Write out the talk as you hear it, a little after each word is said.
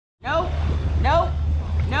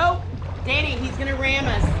Danny, he's gonna ram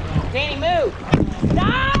us. Danny, move.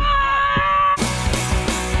 No!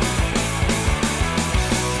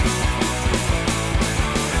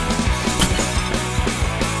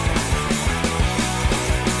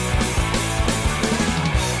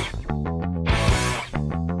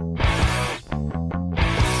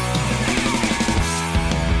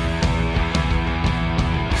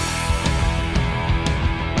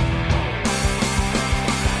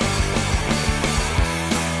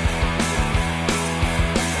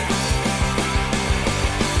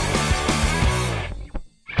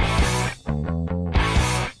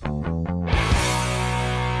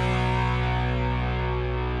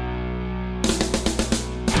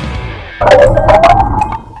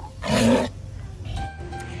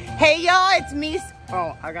 Hey y'all, it's me.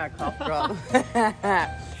 Oh, I got a cough drop.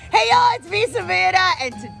 Hey y'all, it's me, Savannah,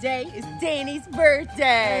 and today is Danny's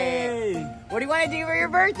birthday. Hey! What do you want to do for your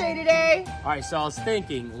birthday today? All right, so I was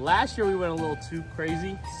thinking, last year we went a little too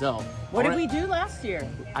crazy, so. What did we do last year?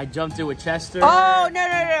 I jumped in with Chester. Oh, no.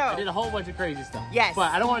 I did a whole bunch of crazy stuff. Yes.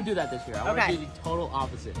 But I don't want to do that this year. I want Okay. to do the total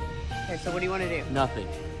opposite. Okay, so what do you want to do? Nothing.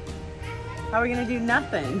 How are we going to do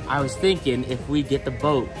nothing? I was thinking if we get the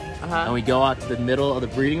boat and we go out to the middle of the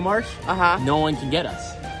breeding marsh, no one can get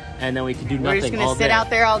us. And then we can do nothing all day. We're just going to sit out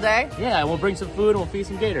there all day? Yeah, and we'll bring some food and we'll feed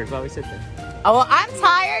some gators while we sit there. Oh, well, I'm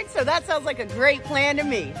tired, so that sounds like a great plan to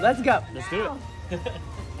me. Let's go. Let's do it.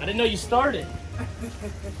 I didn't know you started. I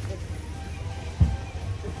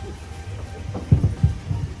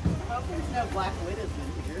hope there's no black widows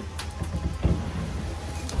in here.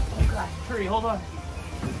 Oh God, tree, hold on.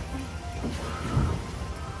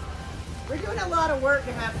 We're doing a lot of work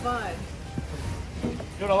to have fun.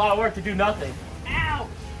 Doing a lot of work to do nothing. Ow!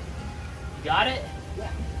 You got it? Yeah.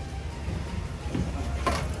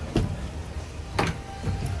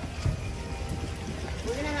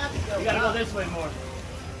 We're gonna have to go. You gotta go this way more.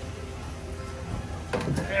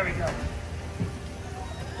 There we go.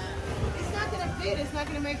 It's not gonna fit. It's not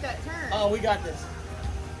gonna make that turn. Oh, we got this.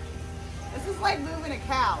 This is like moving a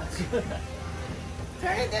couch.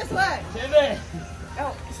 Turn it this way. Pivot.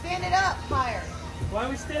 Oh, stand it up higher. Why are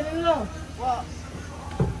we standing it up? Well,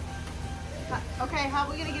 okay, how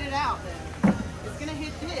are we gonna get it out then? It's gonna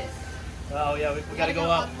hit this. Oh yeah, we gotta go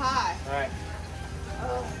up. High. All right.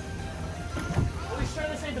 Oh. Are we sure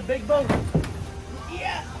this ain't the big boat?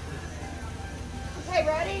 Yeah. Okay,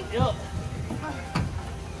 ready? Yup.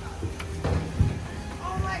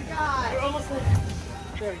 Oh my God. We're almost there.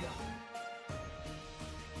 There we go.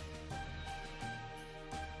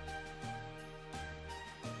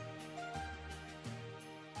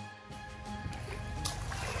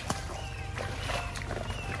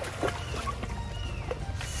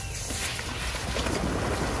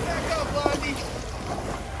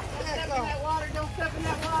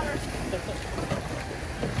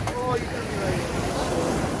 Oh, you're gonna be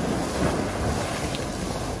ready.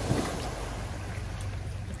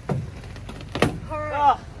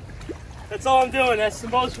 Oh, that's all I'm doing. That's the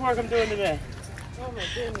most work I'm doing today. Oh my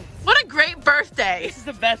goodness. What a great birthday. This is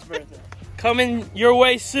the best birthday. Coming your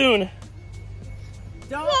way soon.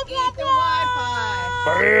 Don't eat the Wi-Fi.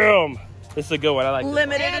 Bam! This is a good one. I like this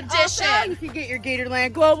Limited And edition. also, you can get your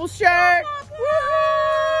Gatorland Global shirt.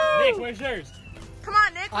 one. Nick, where's yours? Come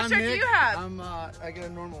on, Nick. What shirt do you have? I got a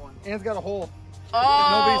normal one. And it's got a hole.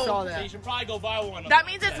 Nobody Oh, saw So that. you should probably go buy one. that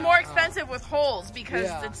means it's more expensive with holes because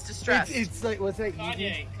Yeah. it's distressed. It's like, what's that?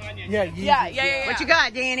 Kanye. Yeah, Yeah. What you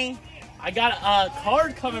got, Danny? I got a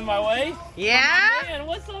card coming my way. Yeah? Man,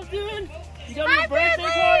 what's up, dude? You got me a birthday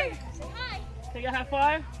card? Take a high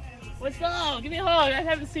five. What's up? Give me a hug. I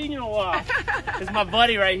haven't seen you in a while. This is my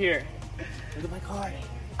buddy right here. Look at my card.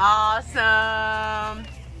 Awesome.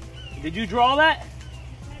 Did you draw that?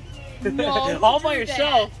 No, All who by drew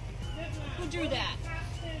yourself. Who drew that?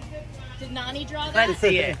 Did Nani draw that? Let's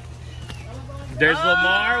see it. There's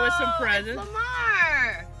Lamar with some Oh, presents.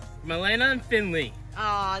 Lamar. Milena and Finley.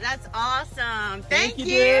 Oh, that's awesome. Thank you,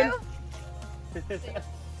 you. Say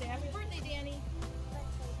happy birthday, Danny.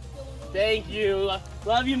 Thank you.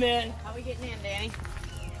 Love you, man. How we getting in, Danny?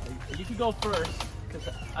 You can go first, because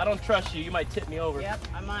I don't trust you. You might tip me over. Yep,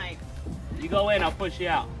 I might. You go in, I'll push you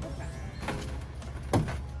out.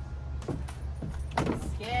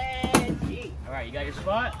 Sketchy. All right, you got your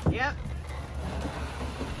spot? Yep.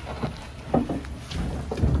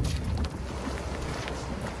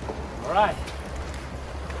 All right.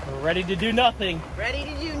 We're ready to do nothing. Ready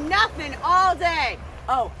to do nothing all day.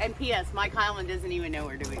 Oh, and P.S. Mike Highland doesn't even know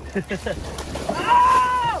we're doing this.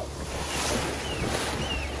 Oh!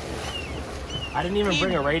 I didn't even He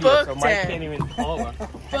bring a radio, so booked Mike it. can't even follow us.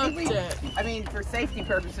 I mean, for safety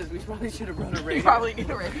purposes, we probably should have run a radio. You probably need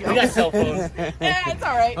a radio. We got cell phones. Yeah, it's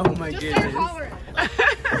all right. Oh my Just goodness. start hollering.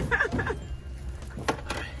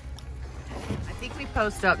 I think we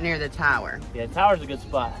post up near the tower. Yeah, tower's a good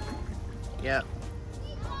spot. Yep.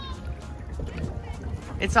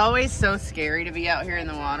 It's always so scary to be out here in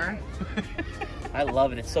the water. I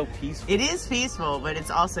love it. It's so peaceful. It is peaceful, but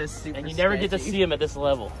it's also super And you never get to sketchy. see them at this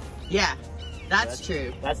level. Yeah, that's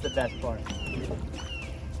true. That's the best part.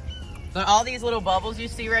 But all these little bubbles you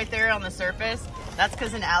see right there on the surface, that's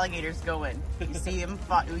because an alligator's going. You see him,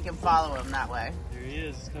 we can follow him that way. There he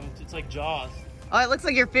is. It's coming. It's like Jaws. Oh, it looks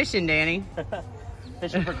like you're fishing, Danny.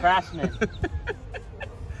 Fishing for craftsmen.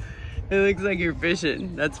 It looks like you're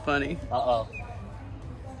fishing. That's funny. Uh-oh.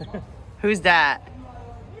 Who's that?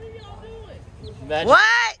 Imagine.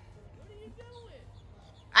 What?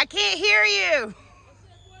 I can't hear you.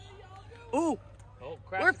 Ooh, Oh,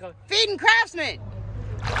 we're crap. feeding craftsmen.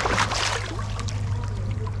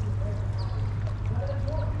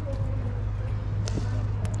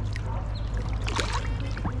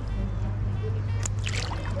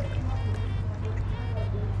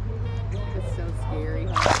 It's so scary.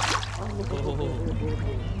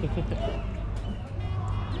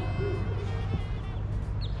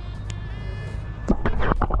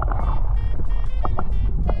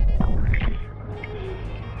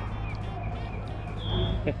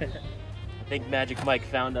 I think Magic Mike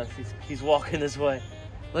found us. He's walking this way.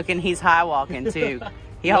 Look, and he's high walking too.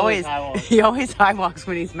 He He always always high walks. he always high walks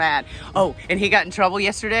when he's mad. Oh, and he got in trouble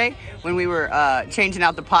yesterday when we were changing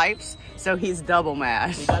out the pipes. So he's double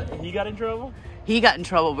mad. He got in trouble? He got in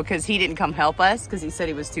trouble because he didn't come help us because he said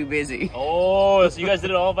he was too busy. Oh, so you guys did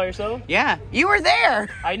it all by yourself? Yeah, you were there.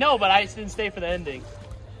 I know, but I didn't stay for the ending.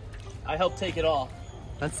 I helped take it off.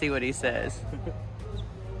 Let's see what he says.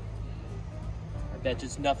 I bet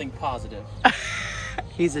just nothing positive.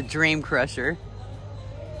 He's a dream crusher.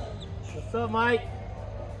 What's up, Mike?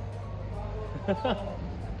 What are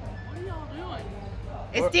y'all doing?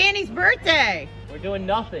 It's Danny's birthday. We're doing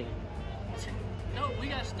nothing. No, we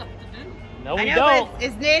got stuff to do. No, I we know, don't. but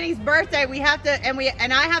it's Danny's birthday. We have to, and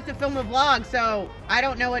I have to film a vlog, so I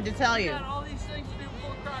don't know what to tell We you. got all these things to do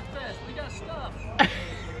before Croc Fest. We got stuff.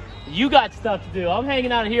 You got stuff to do. I'm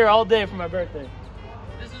hanging out here all day for my birthday.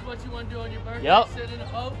 This is what you want to do on your birthday? Yep. Sit in a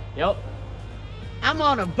boat? Yep. I'm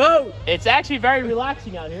on a boat. It's actually very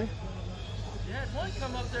relaxing out here. You had one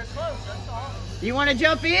come up there close, that's all. You want to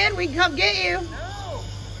jump in? We can come get you.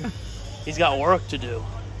 No. He's got work to do.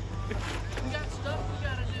 We got stuff we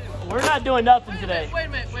got to do. We're not doing nothing Wait a today.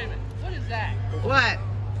 minute. What is that? What?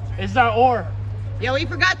 It's our oar. Yeah, we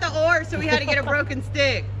forgot the oar, so we had to get a broken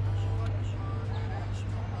stick.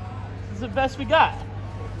 This is the best we got.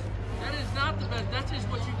 That is not the best. That's just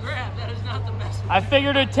what you grabbed. That is not the best. I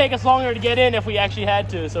figured it'd take us longer to get in if we actually had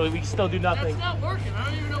to, so we can still do nothing. That's not working. I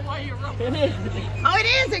don't even know why you're It rowing. is. Oh, it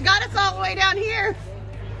is. It got us all the way down here.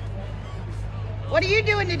 What are you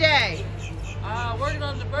doing today? Working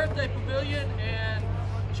on the birthday pavilion and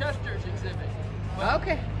Chester's exhibit.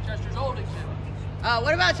 Okay. Chester's old exhibit.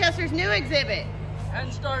 What about Chester's new exhibit?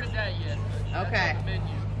 Hadn't started that yet. But that's Okay. on the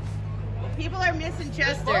menu. People are missing There's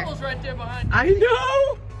Chester. bubbles right there behind you. I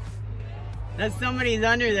know. That somebody's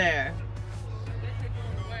under there.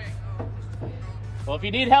 Well, if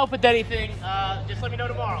you need help with anything, just let me know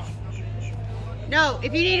tomorrow. No,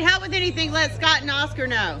 if you need help with anything, let Scott and Oscar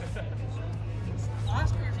know.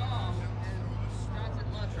 Oscar's off. Scott's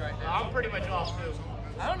at lunch right now. I'm pretty much off too.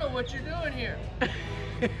 I don't know what you're doing here.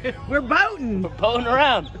 We're boating. We're boating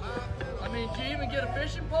around. I mean, did you even get a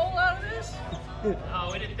fishing pole out of this? Oh,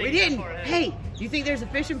 we didn't think We that didn't. far ahead. Hey, you think there's a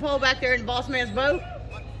fishing pole back there in Boss Man's boat?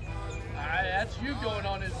 That's you going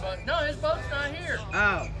on his boat. No, his boat's not here.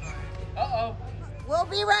 Oh. Uh-oh. We'll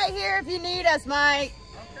be right here if you need us, Mike.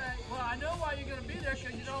 Okay, well, I know why you're going to be there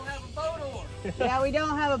because you don't have a boat oar. Yeah, we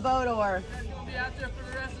don't have a boat oar. You're going to be out there for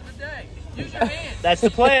the rest of the day. Use your hands. That's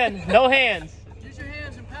the plan. No hands. Use your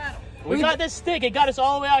hands and paddle. We got this stick. It got us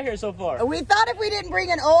all the way out here so far. We thought if we didn't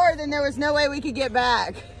bring an oar, then there was no way we could get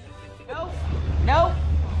back. Nope. Nope.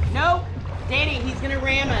 Nope. Danny, he's going to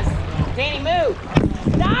ram us. Danny, move.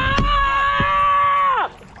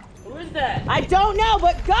 Stop! Who is that? I don't know,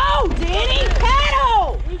 but go, Danny.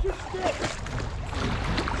 Paddle. Where's your stick?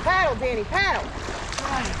 Paddle, Danny, paddle.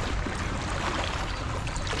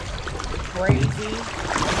 Crazy.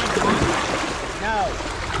 No.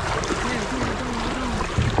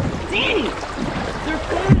 Danny! They're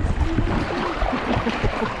fast.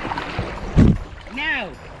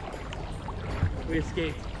 No. We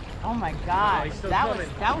escaped. Oh my Oh, God. he's still that coming.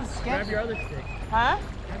 was Grab sketchy. your other stick. Huh?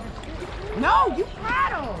 No, you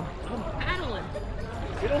paddle. I'm paddling.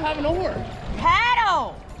 We don't have an oar.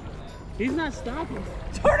 Paddle. He's not stopping.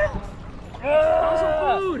 Jordan! Have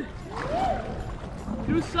some food.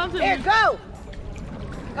 Do something. Here, go!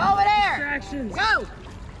 Go over there! Distractions. Go!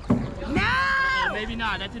 No! Oh, maybe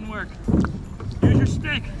not. That didn't work. Use your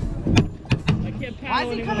stick. I can't paddle Why is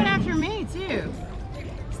he anymore. coming after me, too?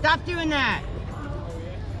 Stop doing that.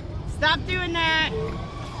 Stop doing that.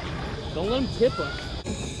 Don't let him tip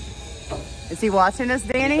us. Is he watching us,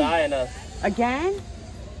 Danny? He's eyeing us. Again?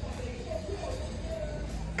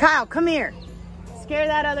 Kyle, come here. Scare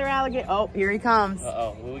that other alligator. Oh, here he comes.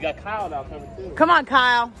 Uh-oh. Well, we got Kyle now coming too. Come on,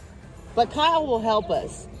 Kyle. But Kyle will help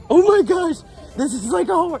us. Oh my gosh. This is like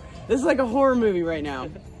a horror movie right now.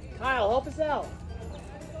 Kyle, help us out.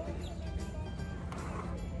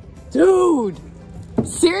 Dude.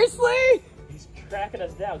 Seriously? He's tracking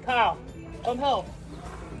us down. Kyle, come help.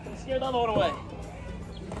 Scare the other one away.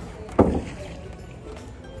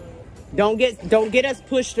 Don't get us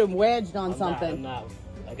pushed and wedged on something. I'm not.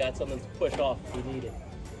 I got something to push off if we need it.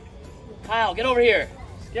 Kyle, get over here.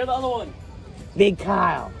 Scare the other one. Big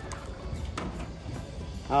Kyle.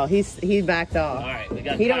 Oh, he backed off. All right, we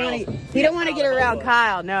got He Kyle. don't want to get around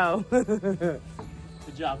Kyle. No. Good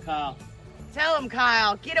job, Kyle. Tell him,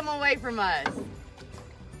 Kyle. Get him away from us.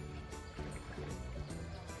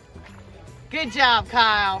 Good job,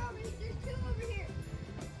 Kyle.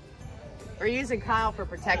 We're using Kyle for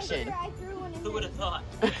protection. Who would have thought?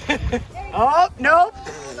 Oh, nope.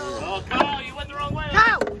 Oh, Kyle, you went the wrong way.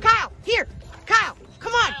 Kyle, here. Kyle,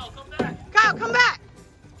 come on. Kyle, come back. Kyle, come back.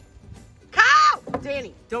 Kyle!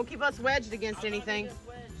 Danny, don't keep us wedged against anything.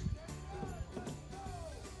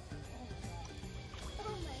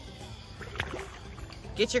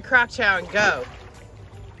 Get your croc chow and go.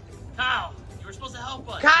 Kyle, you were supposed to help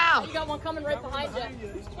us. Kyle! You got one coming right behind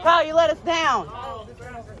you. Kyle, you let us down. Oh,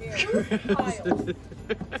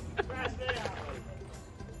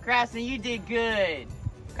 Craftsman, you did good.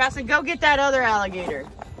 Craftsman, go get that other alligator.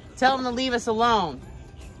 Tell him to leave us alone.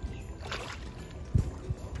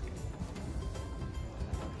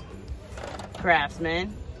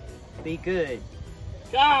 Craftsman, be good.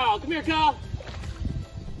 Kyle, come here, Kyle.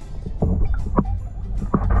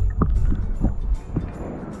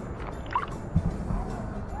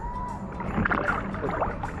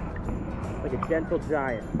 Like a gentle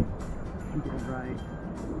giant. Right.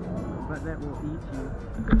 But that will eat you.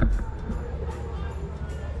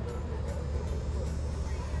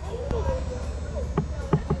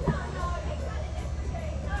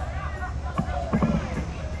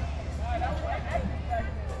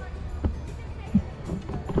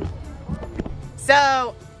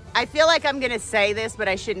 So, I feel like I'm gonna say this, but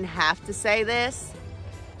I shouldn't have to say this.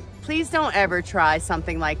 Please don't ever try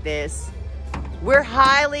something like this. We're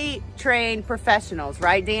highly trained professionals,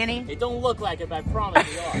 right, Danny? It don't look like it, but I promise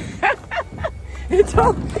we are.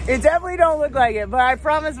 It definitely don't look like it, but I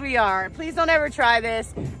promise we are. Please don't ever try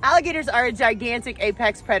this. Alligators are a gigantic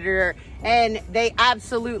apex predator, and they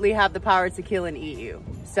absolutely have the power to kill and eat you.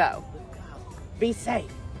 So, be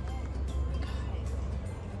safe.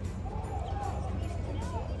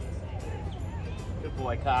 Good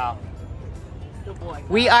boy, Kyle. Good boy, Kyle.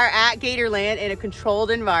 We are at Gatorland in a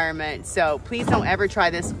controlled environment, so please don't ever try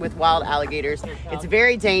this with wild alligators. It's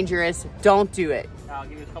very dangerous. Don't do it. Kyle, I'll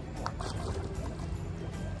give you a couple more.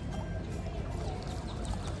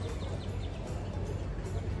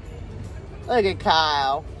 Look at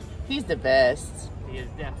Kyle. He's the best. He is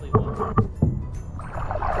definitely one.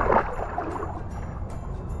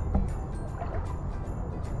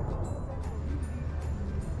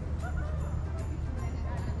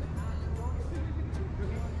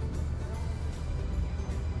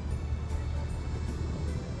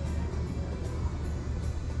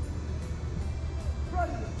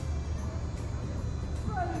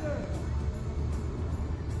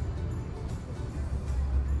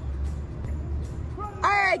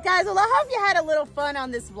 Alright guys, well I hope you had a little fun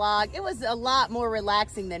on this vlog. It was a lot more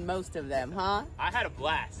relaxing than most of them, huh? I had a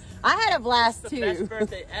blast. I had a blast It's the too. best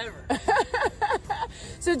birthday ever.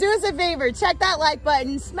 So do us a favor, check that like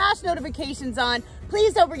button, smash notifications on.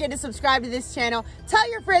 Please don't forget to subscribe to this channel. Tell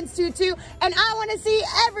your friends too, and I want to see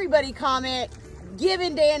everybody comment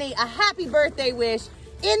giving Danny a happy birthday wish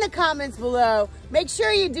in the comments below. Make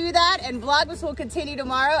sure you do that, and Vlogmas will continue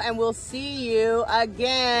tomorrow, and we'll see you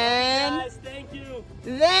again. Guys, thank you.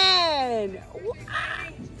 Then.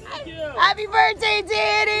 Thank you. Happy birthday,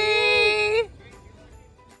 Danny!